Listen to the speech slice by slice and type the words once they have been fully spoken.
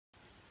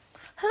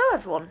Hello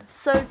everyone.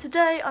 So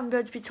today I'm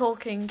going to be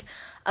talking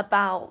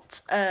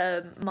about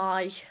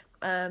my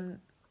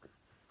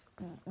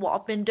what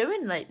I've been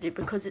doing lately,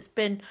 because it's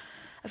been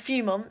a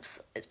few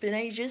months, it's been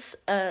ages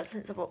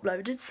since I've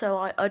uploaded, so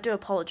I do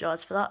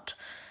apologise for that.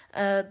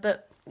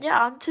 But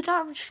yeah, today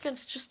I'm just going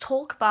to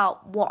talk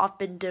about what I've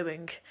been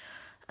doing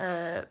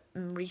in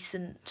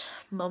recent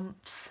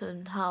months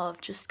and how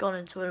I've just gone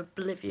into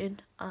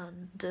oblivion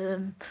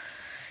and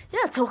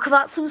yeah, talk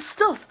about some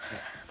stuff.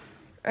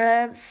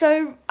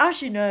 So,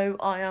 as you know,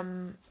 I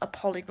am a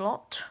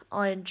polyglot.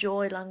 I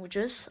enjoy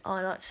languages.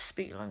 I like to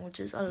speak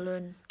languages. I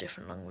learn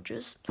different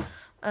languages.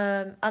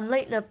 And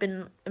lately I've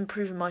been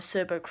improving my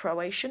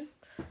Serbo-Croatian.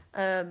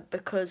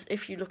 Because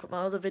if you look at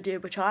my other video,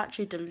 which I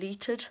actually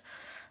deleted,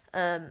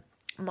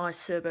 my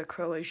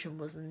Serbo-Croatian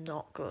was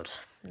not good.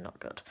 Not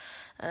good.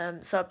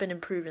 So I've been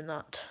improving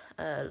that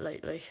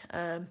lately.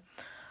 I'm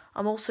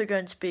also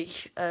going to be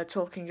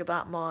talking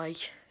about my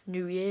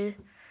New Year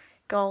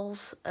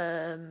goals,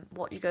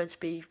 what you're going to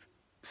be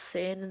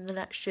seeing in the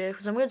next year,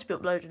 because I'm going to be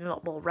uploading a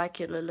lot more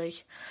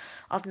regularly.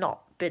 I've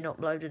not been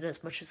uploading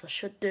as much as I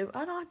should do,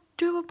 and I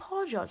do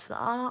apologise for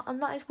that,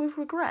 and that is with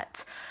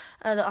regret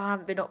that I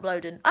haven't been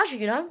uploading. As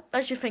you know,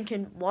 as you're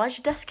thinking, why is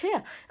your desk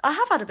here? I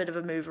have had a bit of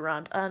a move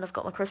around, and I've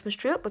got my Christmas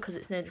tree up because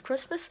it's nearly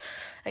Christmas,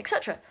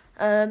 etc.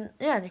 Yeah,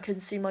 and you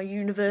can see my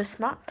universe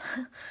map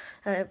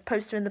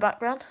poster in the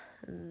background.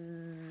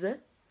 There.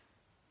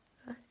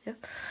 Yeah.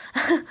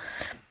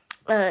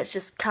 It's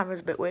just camera's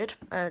a bit weird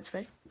to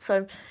me.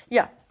 So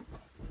yeah.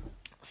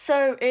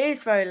 So it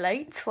is very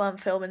late while I'm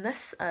filming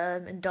this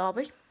in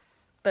Derby,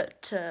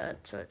 but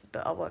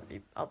I won't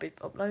be. I'll be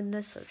uploading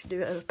this. So if you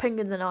do it as a ping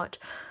in the night,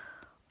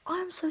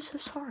 I am so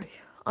sorry.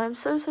 I am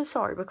so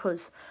sorry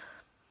because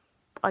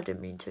I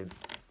didn't mean to.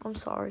 I'm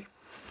sorry.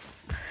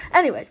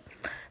 Anyway,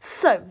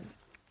 so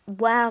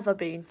where have I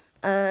been?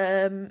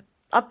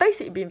 I've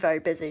basically been very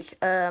busy.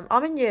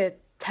 I'm in year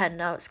 10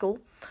 now at school,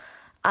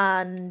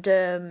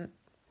 and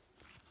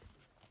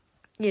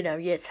you know,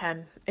 year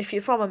 10. If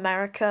you're from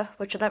America,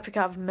 which I don't think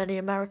I have many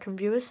American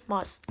viewers,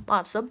 might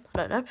have some,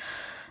 I don't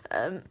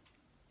know.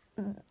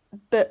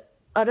 But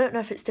I don't know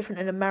if it's different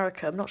in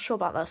America. I'm not sure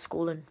about their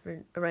schooling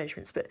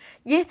arrangements. But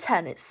year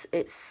 10,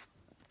 it's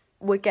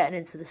we're getting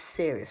into the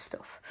serious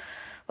stuff.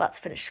 We're about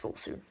to finish school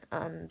soon.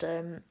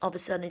 And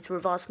obviously I need to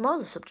revise my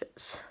other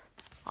subjects.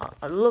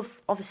 I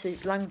love, obviously,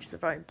 languages are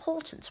very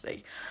important to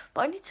me,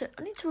 but I need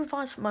to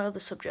revise for my other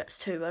subjects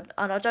too,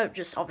 and I don't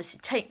just obviously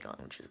take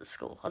languages at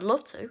school. I'd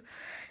love to,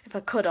 if I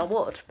could, I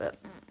would, but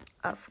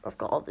I've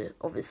got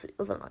obviously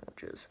other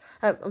languages,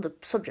 other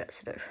subjects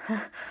to do.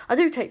 I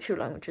do take 2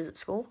 languages at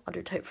school. I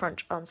do take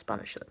French and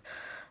Spanish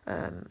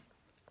though.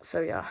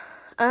 So yeah.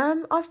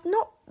 I've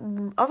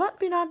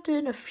been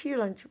adding a few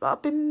languages, but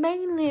I've been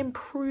mainly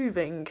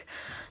improving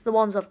the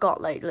ones I've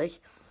got lately.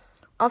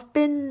 I've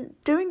been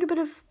doing a bit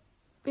of,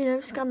 you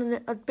know, scanning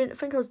it. I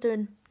think I was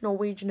doing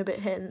Norwegian a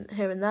bit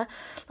here and there.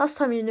 Last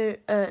time you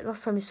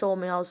saw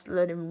me, I was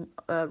learning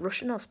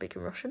Russian. I was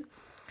speaking Russian.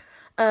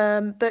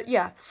 But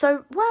yeah.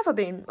 So where have I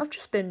been? I've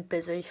just been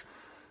busy.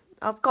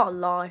 I've got a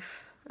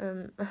life.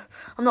 I'm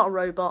not a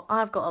robot.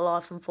 I have got a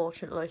life,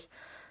 unfortunately.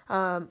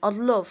 I'd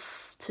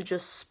love to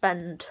just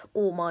spend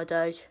all my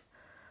day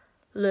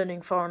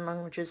learning foreign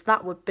languages.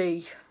 That would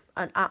be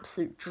an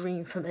absolute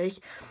dream for me.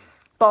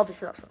 But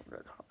obviously that's not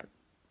going to happen.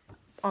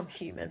 I'm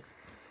human.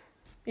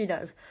 You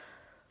know,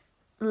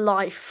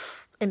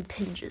 life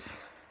impinges,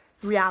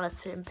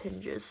 reality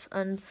impinges,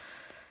 and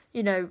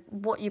you know,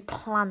 what you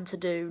plan to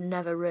do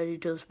never really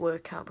does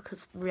work out,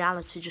 because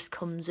reality just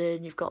comes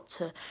in. You've got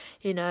to,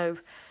 you know,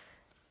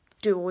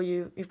 do all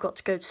you've got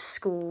to go to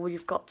school,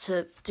 you've got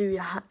to do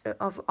your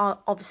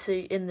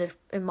obviously in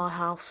my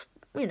house,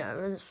 you know,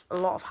 there's a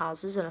lot of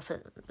houses, and I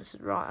think this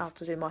is right, I have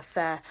to do my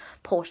fair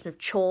portion of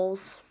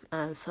chores.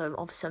 So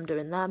obviously I'm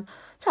doing them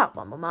to help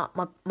my mum out.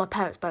 My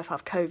parents both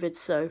have COVID,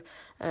 so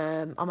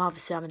I'm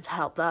obviously having to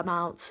help them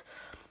out.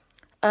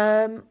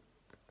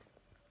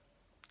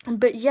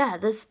 But yeah,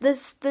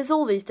 there's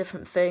all these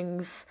different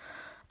things.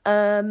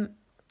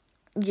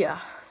 Yeah,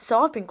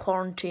 so I've been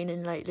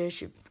quarantining lately,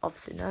 as you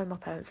obviously know. My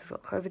parents have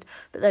got COVID,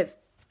 but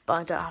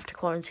I don't have to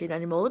quarantine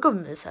anymore. The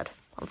government has said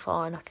I'm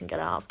fine, I can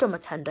get out. I've done my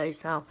 10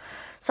 days now,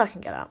 so I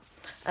can get out.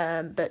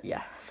 But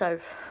yeah,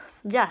 so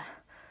yeah,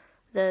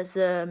 there's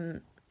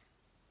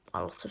a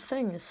lot of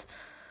things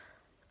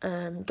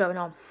going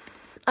on.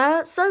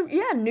 So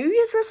yeah, New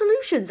Year's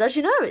resolutions. As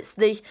you know, it's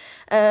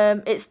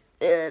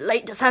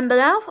late December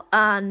now,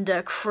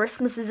 and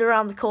Christmas is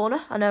around the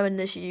corner. I know in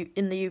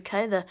the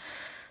UK they're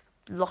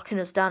locking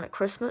us down at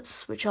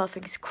Christmas, which I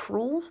think is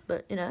cruel,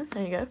 but you know,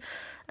 there you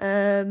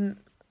go.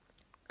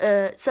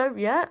 So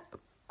yeah,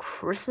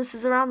 Christmas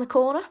is around the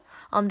corner.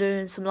 I'm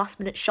doing some last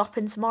minute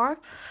shopping tomorrow,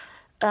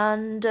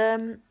 and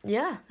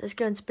yeah, there's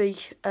going to be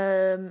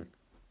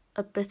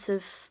a bit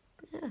of,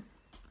 yeah,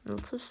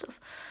 lots of stuff.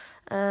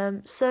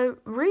 So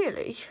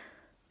really,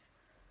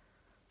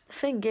 the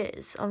thing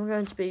is, I'm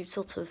going to be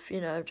sort of,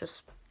 you know,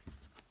 just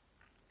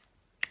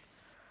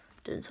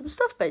doing some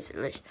stuff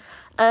basically.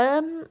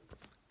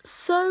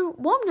 So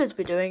what I'm going to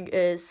be doing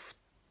is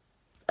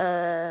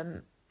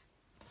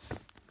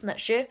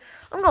next year.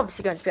 I'm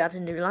obviously going to be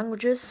adding new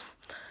languages.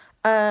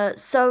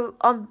 So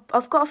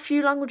I've got a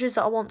few languages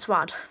that I want to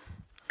add.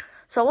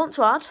 So I want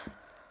to add,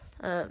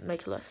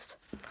 make a list,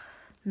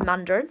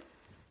 Mandarin,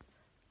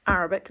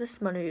 Arabic, this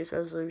is my New Year's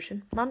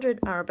resolution, Mandarin,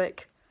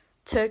 Arabic,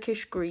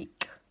 Turkish,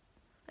 Greek,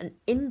 an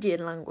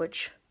Indian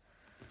language,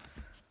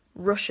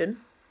 Russian,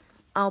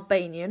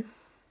 Albanian,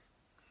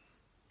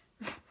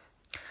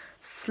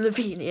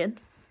 Slovenian,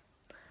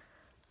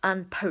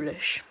 and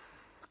Polish.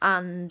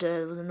 And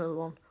there was another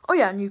one. Oh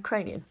yeah, and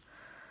Ukrainian.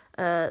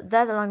 They're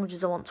the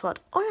languages I want to add.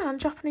 Oh yeah, and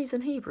Japanese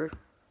and Hebrew.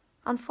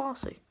 And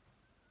Farsi.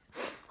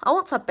 I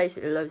want to have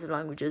basically loads of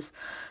languages.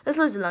 There's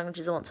loads of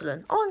languages I want to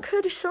learn. Oh, and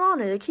Kurdish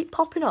Sorani, they keep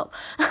popping up.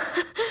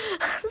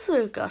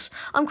 Oh gosh,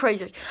 I'm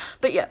crazy.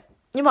 But yeah,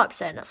 you might be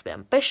saying that's a bit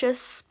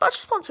ambitious, but I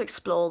just want to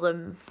explore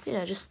them, you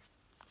know, just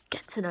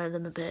get to know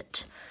them a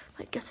bit.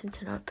 Like getting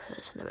to know a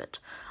person a bit.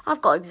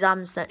 I've got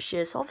exams next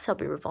year, so obviously I'll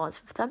be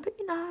revising for them, but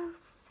you know,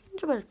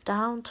 a bit of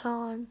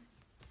downtime,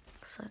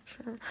 etc.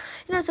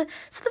 You know, so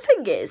the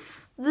thing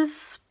is,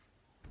 there's,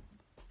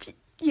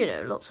 you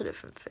know, lots of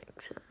different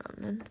things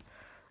happening.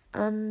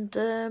 And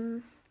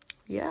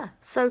yeah,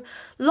 so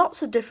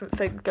lots of different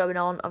things going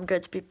on. I'm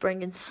going to be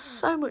bringing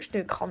so much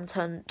new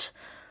content.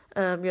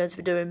 I'm going to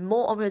be doing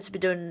more. I'm going to be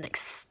doing an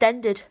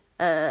extended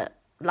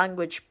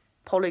language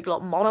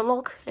polyglot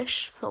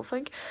monologue-ish sort of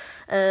thing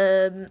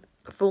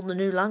for all the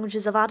new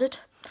languages I've added.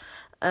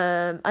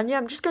 And yeah,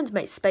 I'm just going to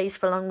make space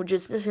for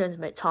languages. Just going to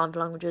make time for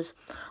languages.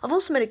 I've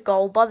also made a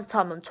goal. By the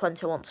time I'm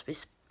 20, I want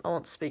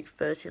to speak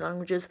 30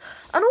 languages.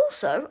 And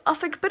also, I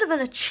think a bit of an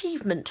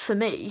achievement for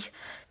me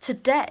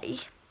today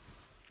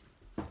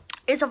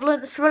is I've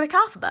learnt the Cyrillic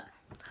alphabet.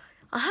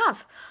 I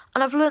have.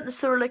 And I've learnt the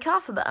Cyrillic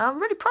alphabet, and I'm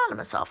really proud of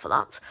myself for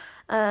that.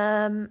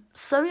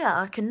 So yeah,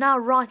 I can now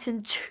write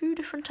in 2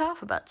 different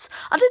alphabets.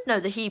 I did know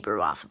the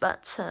Hebrew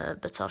alphabet,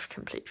 but I've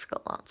completely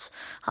forgot that,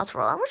 how to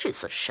write that, which is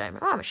such a shame.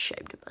 I'm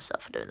ashamed of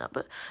myself for doing that,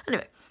 but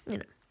anyway, you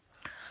know,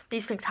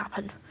 these things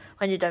happen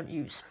when you don't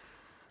use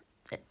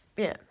it.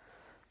 Yeah,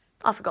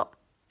 I forgot,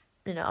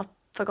 you know, I've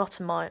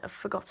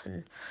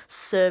forgotten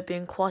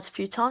Serbian quite a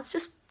few times,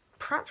 just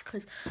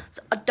practically,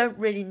 so I don't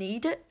really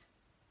need it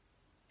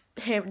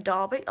here in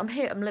Derby. I'm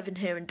living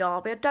here in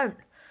Derby.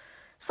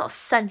 It's not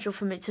essential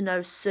for me to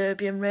know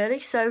Serbian really.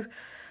 So,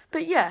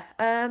 but yeah,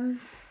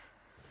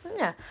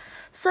 yeah.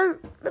 So,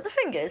 but the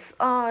thing is,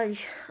 I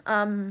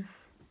am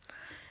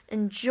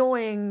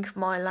enjoying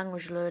my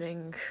language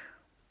learning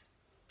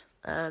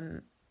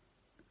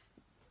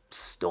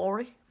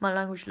story, my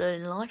language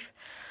learning life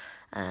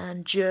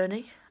and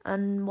journey,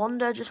 and one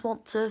day I just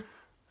want to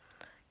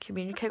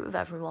communicate with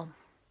everyone.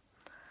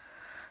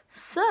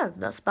 So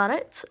that's about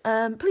it.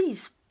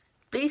 Please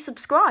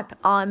subscribe.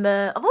 I've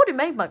already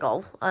made my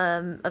goal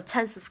of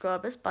 10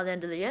 subscribers by the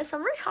end of the year, so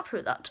I'm really happy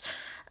with that.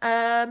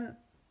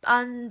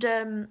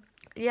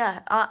 Yeah,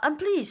 and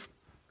please,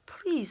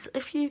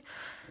 if you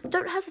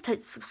don't hesitate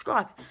to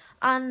subscribe,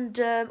 and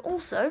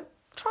also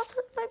try to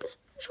maybe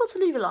sure to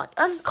leave a like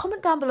and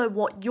comment down below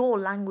what your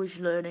language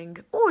learning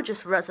or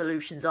just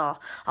resolutions are.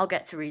 I'll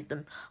get to read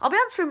them. I'll be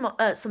answering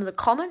some of the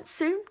comments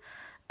soon.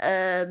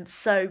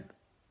 So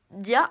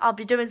yeah, I'll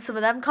be doing some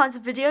of them kinds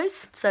of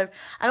videos. So,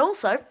 and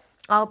also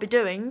I'll be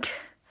doing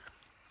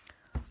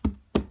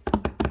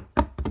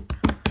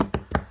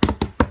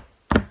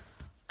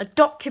a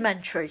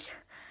documentary.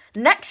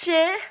 Next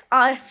year,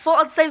 I thought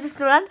I'd save this to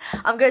the end.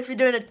 I'm going to be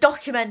doing a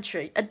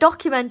documentary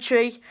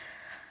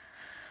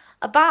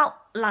about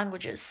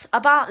languages,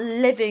 about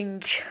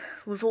living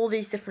with all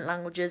these different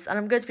languages, and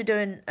I'm going to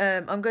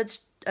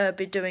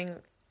be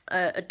doing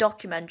a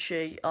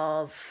documentary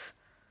of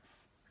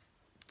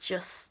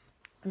just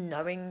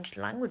knowing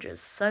languages.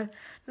 So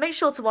make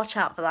sure to watch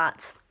out for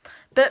that.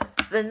 But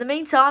in the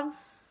meantime,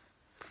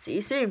 see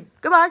you soon.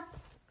 Goodbye.